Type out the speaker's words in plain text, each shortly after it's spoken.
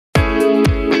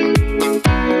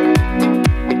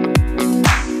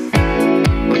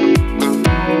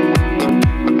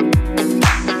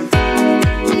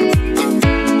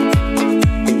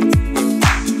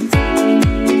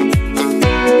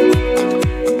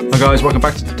guys, welcome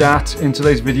back to the DAT. In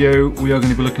today's video we are going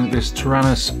to be looking at this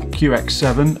Taranis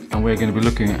QX7 and we're going to be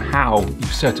looking at how you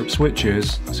set up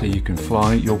switches so you can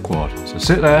fly your quad. So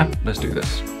sit there, let's do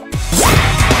this.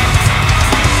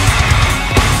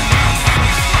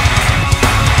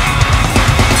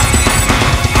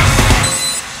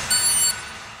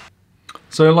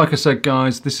 So like I said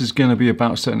guys, this is going to be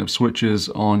about setting up switches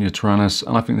on your Taranis,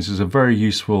 and I think this is a very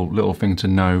useful little thing to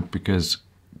know because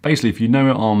basically if you know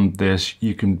it on this,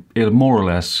 it'll more or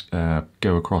less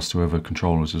go across to other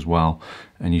controllers as well,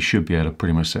 and you should be able to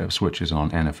pretty much set up switches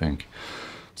on anything.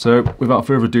 So without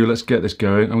further ado, let's get this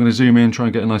going. I'm going to zoom in, try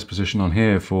and get a nice position on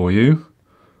here for you.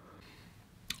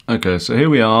 Okay, so here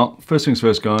we are. First things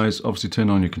first guys, obviously turn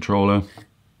on your controller.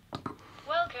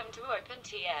 Welcome to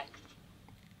OpenTX.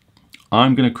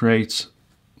 I'm going to create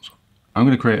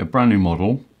a brand new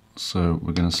model. So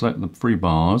we're going to select the 3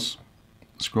 bars,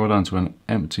 scroll down to an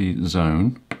empty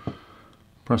zone,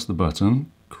 press the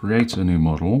button, create a new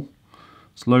model.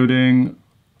 It's loading,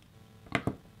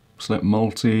 select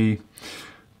multi.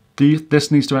 This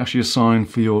needs to actually assign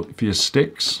for your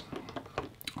sticks.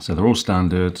 So they're all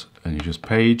standard, and you just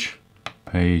page,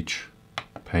 page,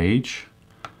 page,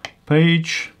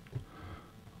 page,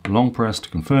 long press to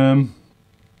confirm.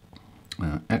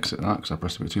 Exit that because I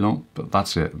pressed a bit too long, but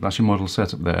that's it. That's your model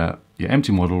set up there, your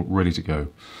empty model ready to go.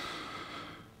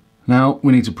 Now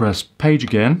we need to press page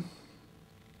again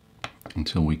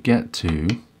until we get to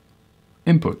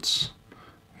inputs.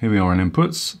 Here we are in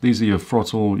inputs. These are your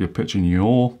throttle, your pitch and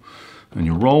your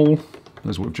roll.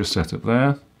 That's what we've just set up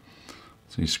there.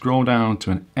 So you scroll down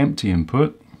to an empty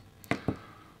input,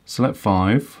 select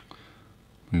 5.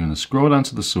 We're going to scroll down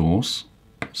to the source,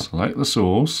 select the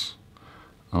source.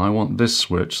 And I want this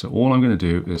switch, so all I'm going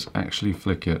to do is actually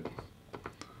flick it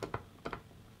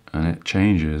and it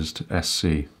changes to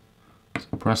SC.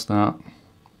 So press that.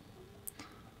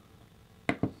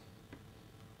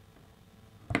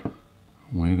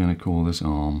 We're going to call this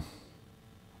arm.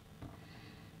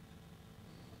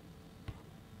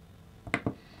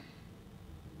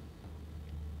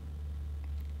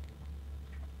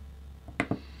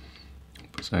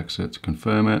 Press exit to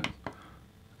confirm it.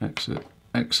 Exit,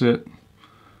 exit.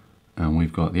 And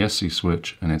we've got the SC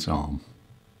switch and its arm.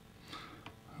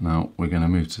 Now we're going to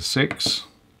move to 6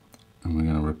 and we're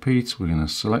going to repeat. We're going to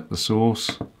select the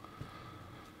source.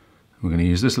 We're going to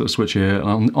use this little switch here.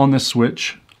 On this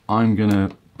switch I'm going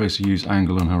to basically use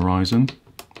angle and horizon.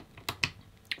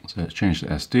 So let's change to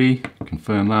SD,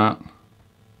 confirm that,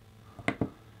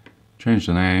 change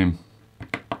the name.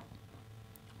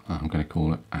 I'm going to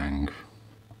call it ANG.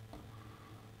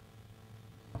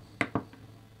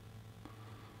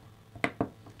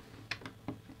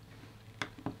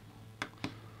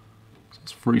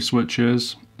 That's 3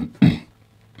 switches.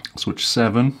 Switch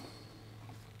 7.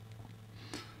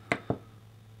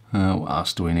 What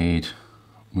else do we need?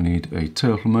 We need a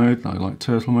turtle mode. I like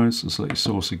turtle mode, so select your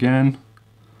source again.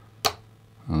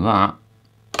 And that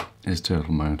is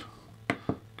turtle mode.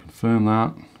 Confirm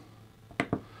that.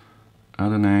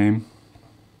 Add a name.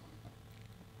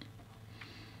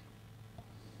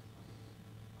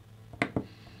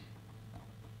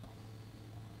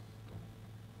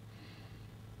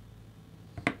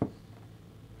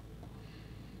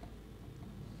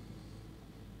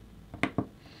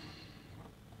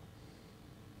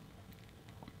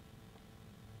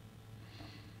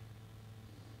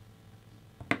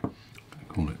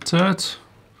 Call it turt,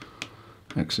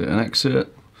 exit and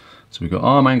exit. So we've got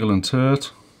arm, angle and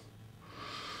turt.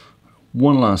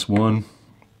 One last one.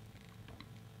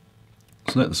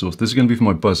 Select the source. This is going to be for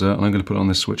my buzzer and I'm going to put it on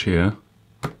this switch here.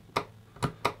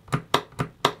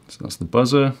 So that's the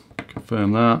buzzer,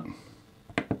 confirm that.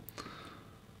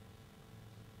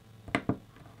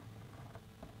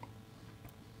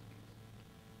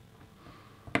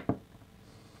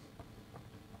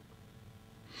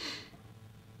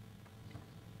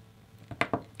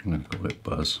 I'm going to call it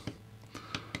buzz.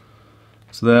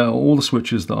 So there are all the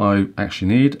switches that I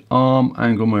actually need. Arm,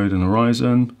 angle mode and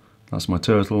horizon. That's my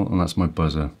turtle and that's my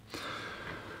buzzer.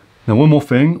 Now one more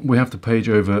thing, we have to page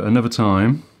over another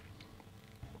time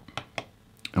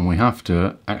and we have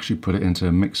to actually put it into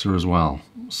a mixer as well.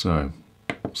 So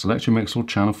select your mixer,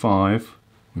 channel 5.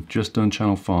 We've just done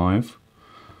channel 5.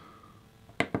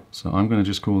 So I'm going to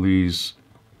just call these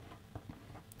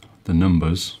the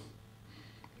numbers.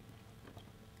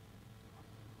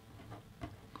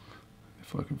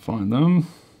 If I can find them,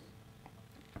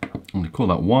 I'm going to call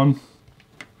that 1.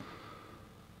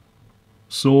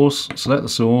 Source, select the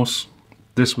source.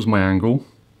 This was my angle.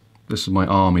 This is my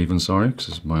arm even, sorry, because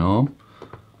this is my arm.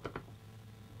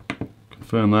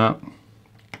 Confirm that.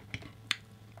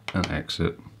 And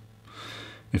exit.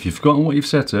 If you've forgotten what you've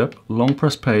set up, long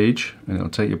press page and it'll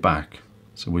take you back.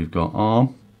 So we've got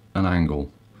arm and angle.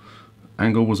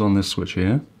 Angle was on this switch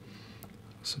here.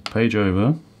 So page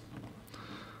over,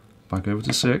 back over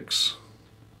to 6.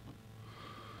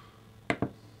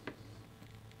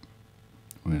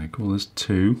 We're going to call this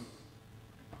 2.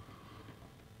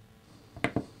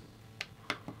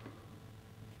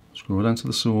 Scroll down to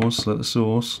the source, select the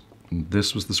source. And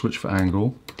this was the switch for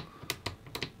angle.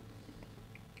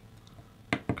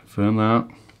 Confirm that.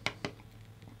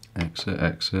 Exit,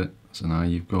 exit. So now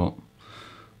you've got,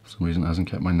 for some reason it hasn't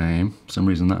kept my name. For some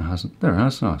reason that hasn't, there it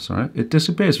has, oh, sorry. It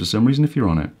disappears for some reason if you're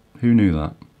on it. Who knew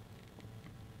that?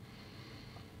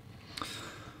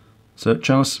 So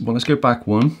channel, well, let's go back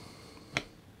one.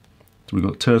 So we've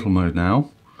got turtle mode now.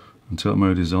 And turtle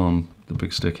mode is on the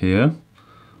big stick here.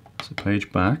 So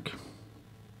page back.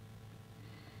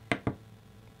 I'm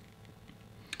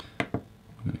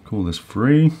going to call this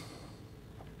free.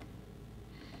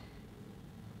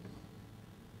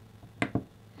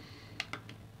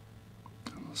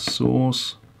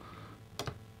 Source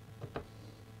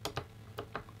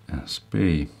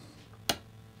SB.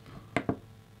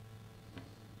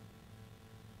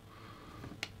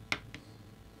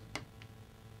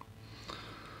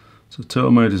 So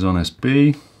turtle mode is on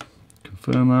SB.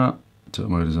 Confirm that.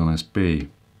 Turtle mode is on SB.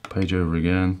 Page over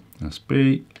again.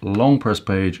 SB. Long press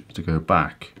page to go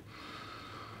back.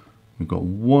 We've got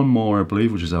one more, I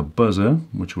believe, which is our buzzer,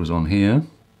 which was on here.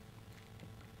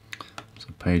 So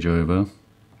page over.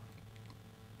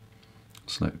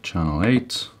 Select channel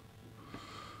 8.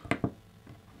 And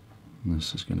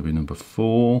this is going to be number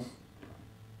 4.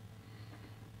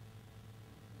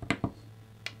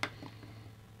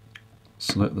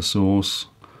 Select the source,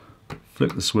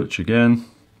 flick the switch again,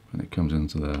 and it comes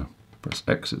into there. Press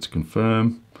exit to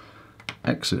confirm,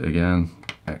 exit again,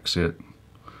 exit,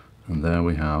 and there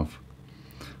we have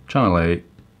channel 8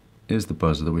 is the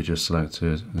buzzer that we just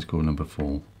selected. It's called number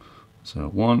 4. So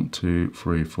 1, 2,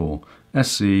 3, 4.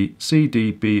 SC,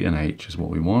 CD, B, and H is what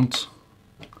we want.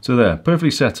 So there,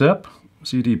 perfectly set up.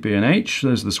 CD, B, and H,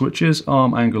 those are the switches,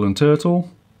 arm, angle, and turtle.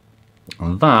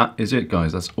 And that is it,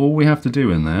 guys. That's all we have to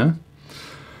do in there.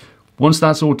 Once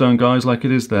that's all done, guys, like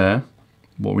it is there,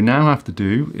 what we now have to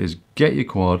do is get your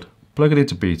quad, plug it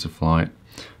into Betaflight,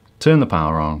 turn the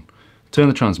power on, turn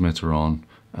the transmitter on,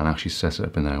 and actually set it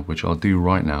up in there, which I'll do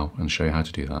right now and show you how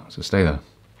to do that. So stay there.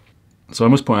 So I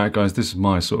must point out, guys, this is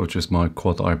my sort of just my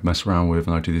quad that I mess around with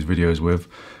and I do these videos with.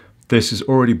 This is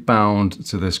already bound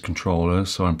to this controller,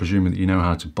 so I'm presuming that you know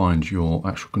how to bind your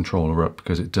actual controller up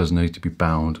because it does need to be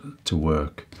bound to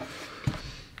work.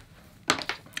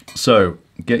 So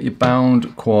get your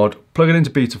bound quad, plug it into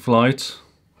Betaflight,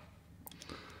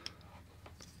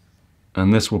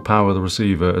 and this will power the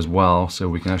receiver as well, so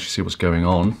we can actually see what's going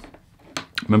on.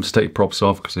 Remember to take your props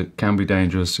off because it can be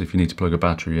dangerous if you need to plug a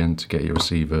battery in to get your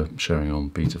receiver showing on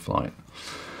Betaflight.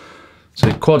 So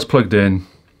your quad's plugged in,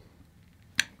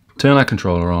 turn that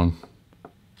controller on.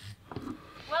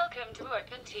 Welcome to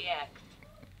OpenTX.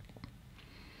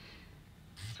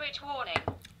 Switch warning.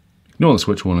 Ignore the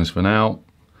switch warnings for now.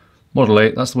 Model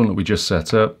 8, that's the one that we just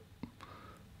set up.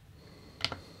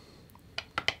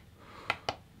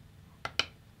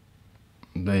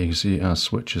 There you can see our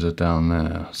switches are down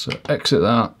there. So exit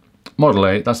that. Model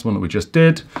 8, that's the one that we just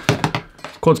did.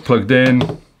 Quad's plugged in,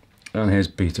 and here's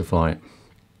Betaflight.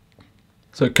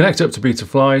 So connect up to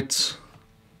Betaflight,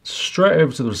 straight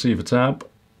over to the receiver tab.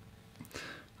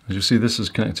 As you see, this is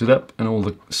connected up and all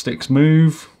the sticks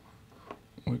move.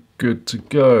 We're good to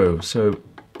go. So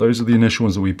those are the initial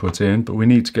ones that we put in, but we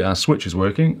need to get our switches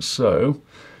working. So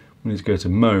we need to go to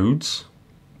modes.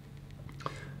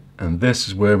 And this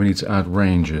is where we need to add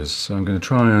ranges. So I'm going to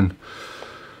try and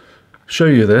show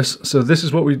you this. So this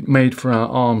is what we made for our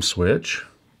arm switch.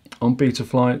 On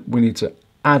Betaflight, we need to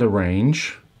add a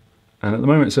range. And at the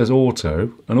moment it says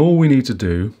auto. And all we need to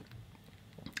do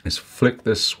is flick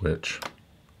this switch.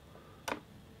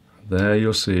 There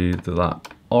you'll see that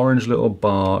that orange little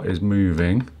bar is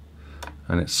moving.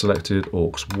 And it's selected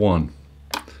aux 1,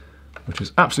 which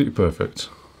is absolutely perfect.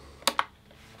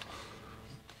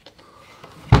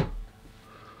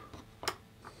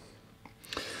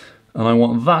 And I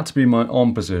want that to be my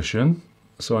on position,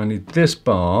 so I need this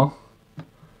bar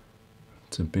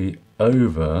to be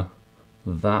over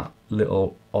that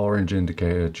little orange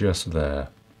indicator just there.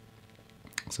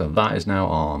 So that is now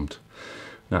armed.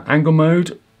 Now angle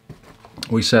mode,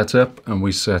 we set up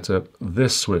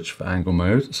this switch for angle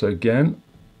mode. So again,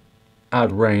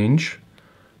 add range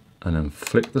and then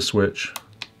flick the switch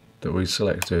that we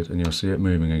selected and you'll see it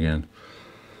moving again.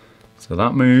 So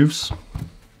that moves.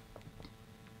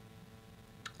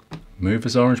 move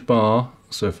this orange bar.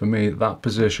 So for me, that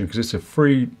position, because it's a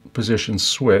free position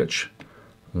switch,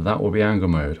 that will be angle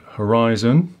mode.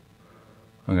 Horizon,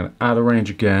 I'm going to add a range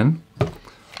again, and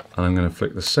I'm going to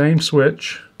flick the same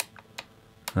switch.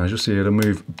 As you'll see, it'll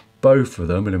move both of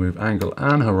them. It'll move angle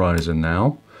and horizon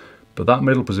now. But that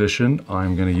middle position,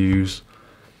 I'm going to use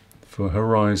for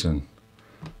horizon.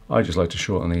 I just like to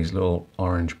shorten these little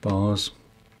orange bars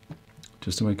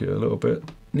just to make it a little bit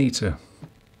neater.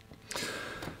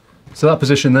 So that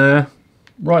position there,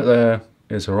 right there,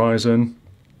 is horizon,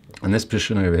 and this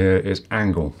position over here is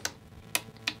angle.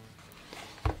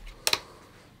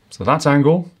 So that's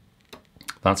angle,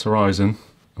 that's horizon,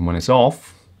 and when it's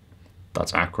off,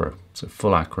 that's acro, so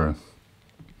full acro.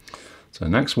 So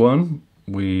next one,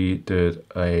 we did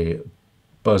a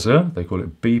buzzer, they call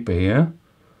it beeper here.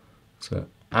 So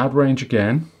add range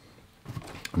again,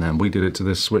 and then we did it to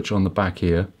this switch on the back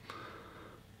here.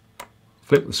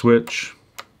 Flip the switch,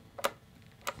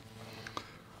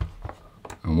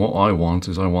 and what I want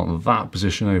is I want that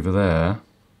position over there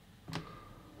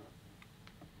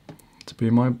to be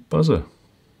my buzzer.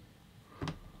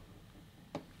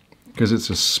 Because it's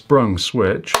a sprung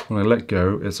switch, when I let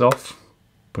go, it's off.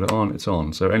 Put it on, it's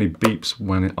on. So any beeps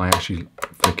when I actually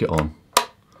flick it on.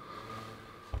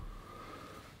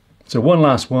 So one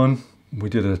last one, we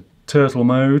did a turtle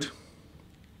mode,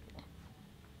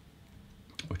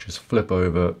 which is flip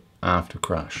over after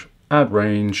crash. Add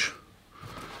range,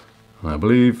 and I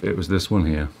believe it was this one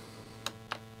here.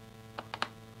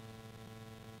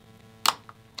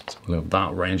 So we'll have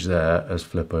that range there as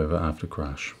flip over after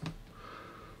crash.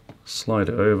 Slide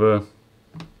it over.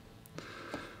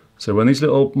 So when these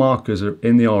little markers are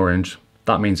in the orange,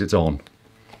 that means it's on.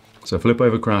 So flip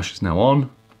over crash is now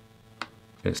on,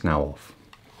 it's now off.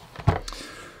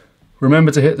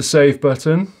 Remember to hit the save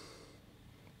button.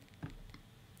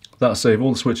 That'll save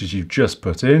all the switches you've just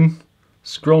put in.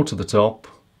 Scroll to the top,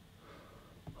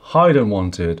 hide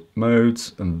unwanted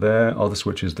modes, and there are the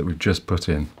switches that we've just put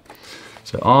in.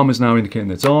 So arm is now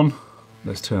indicating it's on.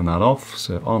 Let's turn that off.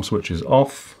 So arm switch is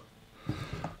off.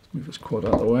 Let's move this quad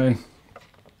out of the way.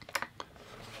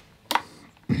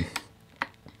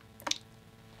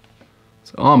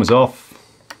 So arm is off,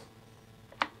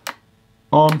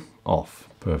 on, off,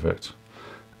 perfect.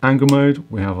 Angle mode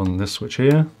we have on this switch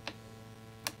here,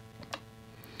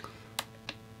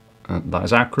 and that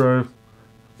is acro,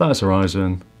 that is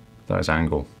horizon, that is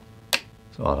angle.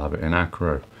 So I'll have it in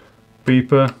acro.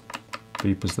 Beeper,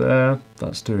 beeper's there,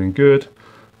 that's doing good.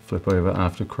 Flip over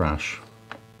after crash.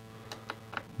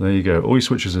 There you go, all your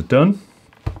switches are done,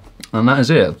 and that is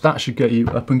it. That should get you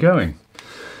up and going.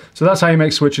 So that's how you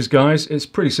make switches, guys. It's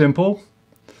pretty simple.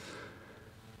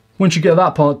 Once you get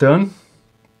that part done,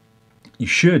 you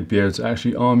should be able to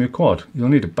actually arm your quad. You'll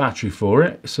need a battery for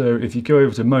it. So if you go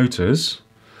over to motors,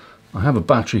 I have a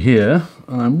battery here,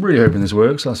 and I'm really hoping this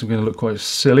works. That's going to look quite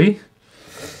silly.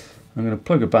 I'm going to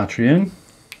plug a battery in,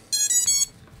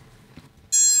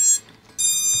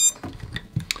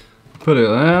 put it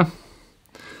there.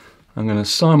 I'm going to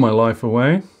sign my life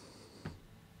away,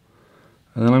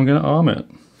 and then I'm going to arm it.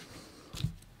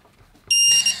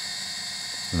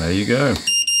 There you go.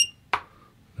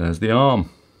 There's the arm.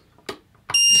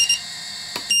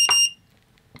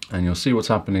 And you'll see what's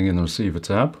happening in the receiver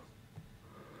tab.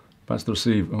 Back to the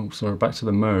receiver, oh sorry, back to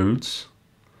the modes.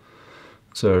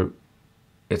 So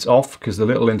it's off because the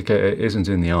little indicator isn't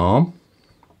in the arm.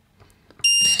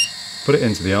 Put it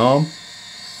into the arm.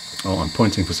 Oh, I'm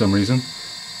pointing for some reason.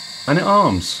 And it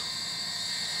arms.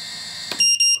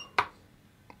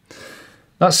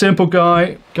 That's simple,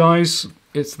 guys.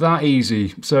 It's that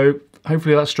easy. So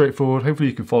hopefully that's straightforward. Hopefully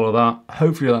you can follow that.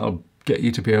 Hopefully that'll get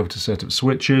you to be able to set up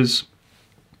switches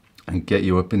and get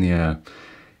you up in the air.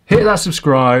 Hit that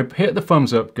subscribe, hit the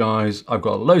thumbs up, guys. I've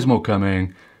got loads more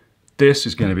coming. This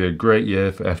is going to be a great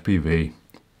year for FPV.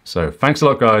 So thanks a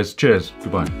lot, guys. Cheers.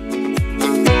 Goodbye.